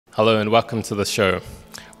Hello and welcome to the show.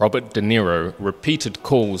 Robert De Niro repeated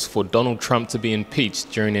calls for Donald Trump to be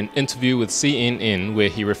impeached during an interview with CNN where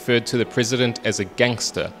he referred to the president as a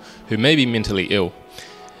gangster who may be mentally ill.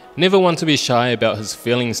 Never one to be shy about his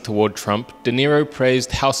feelings toward Trump, De Niro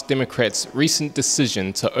praised House Democrats' recent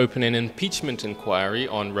decision to open an impeachment inquiry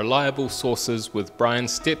on reliable sources with Brian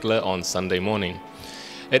Stetler on Sunday morning.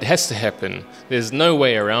 "It has to happen. There's no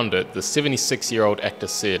way around it," the 76-year-old actor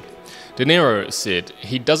said. De Niro said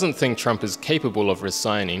he doesn't think Trump is capable of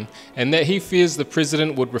resigning and that he fears the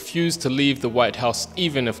president would refuse to leave the White House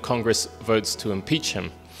even if Congress votes to impeach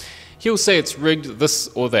him. "He'll say it's rigged, this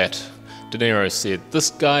or that," De Niro said. "This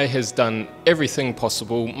guy has done everything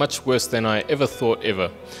possible, much worse than I ever thought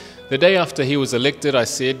ever. The day after he was elected, I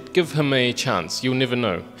said, give him a chance, you'll never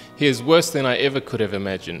know. He is worse than I ever could have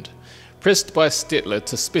imagined." Pressed by Stetler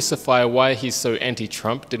to specify why he's so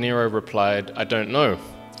anti-Trump, De Niro replied, "I don't know.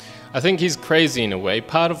 I think he's crazy in a way.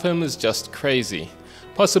 Part of him is just crazy.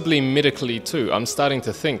 Possibly medically too, I'm starting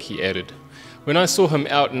to think," he added. "When I saw him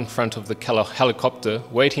out in front of the helicopter,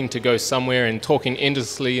 waiting to go somewhere and talking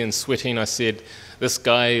endlessly and sweating, I said, this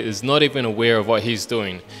guy is not even aware of what he's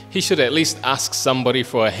doing. He should at least ask somebody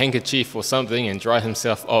for a handkerchief or something and dry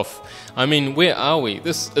himself off. I mean, where are we?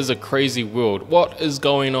 This is a crazy world. What is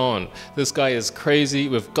going on? This guy is crazy.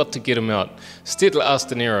 We've got to get him out." Stetler asked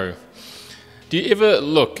De Niro, "Do you ever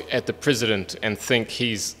look at the president and think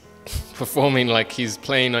he's performing like he's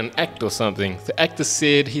playing an act or something?" The actor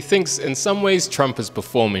said he thinks in some ways Trump is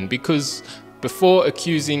performing before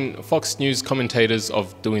accusing Fox News commentators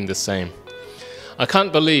of doing the same. "I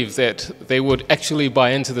can't believe that they would actually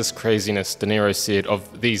buy into this craziness," De Niro said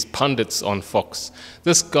of these pundits on Fox.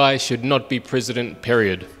 "This guy should not be president,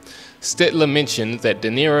 period." Stetler mentioned that De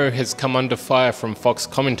Niro has come under fire from Fox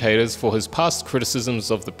commentators for his past criticisms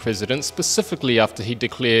of the president, specifically after he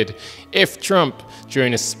declared "F Trump"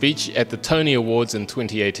 during a speech at the Tony Awards in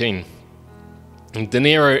 2018. De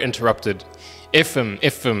Niro interrupted, F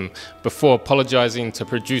him," before apologizing to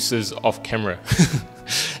producers off camera.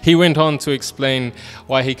 He went on to explain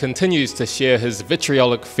why he continues to share his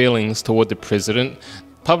vitriolic feelings toward the president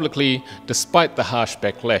publicly despite the harsh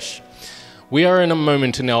backlash. "We are in a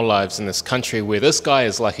moment in our lives in this country where this guy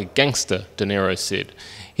is like a gangster," De Niro said.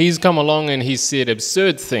 "He's come along and he's said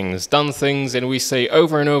absurd things, done things, and we say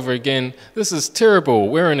over and over again, this is terrible,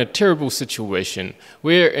 we're in a terrible situation,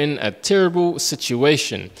 we're in a terrible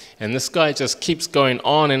situation, and this guy just keeps going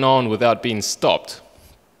on and on without being stopped."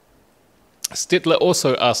 Stetler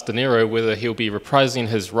also asked De Niro whether he'll be reprising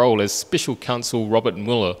his role as special counsel Robert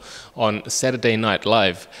Mueller on Saturday Night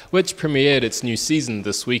Live, which premiered its new season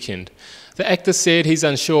this weekend. The actor said he's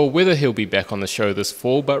unsure whether he'll be back on the show this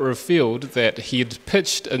fall, but revealed that he'd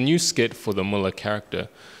pitched a new skit for the Mueller character.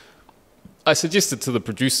 "I suggested to the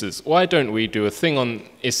producers, why don't we do a thing on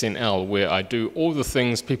SNL where I do all the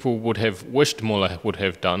things people would have wished Mueller would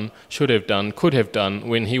have done, should have done, could have done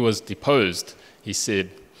when he was deposed," he said.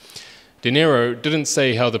 De Niro didn't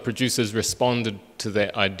say how the producers responded to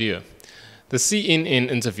that idea. The CNN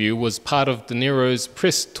interview was part of De Niro's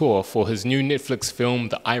press tour for his new Netflix film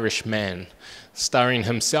The Irishman, starring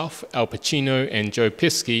himself, Al Pacino and Joe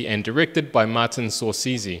Pesci, and directed by Martin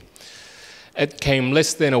Scorsese. It came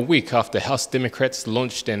less than a week after House Democrats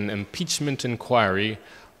launched an impeachment inquiry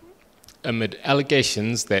amid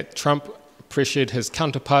allegations that Trump pressured his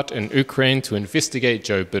counterpart in Ukraine to investigate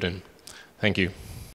Joe Biden. Thank you.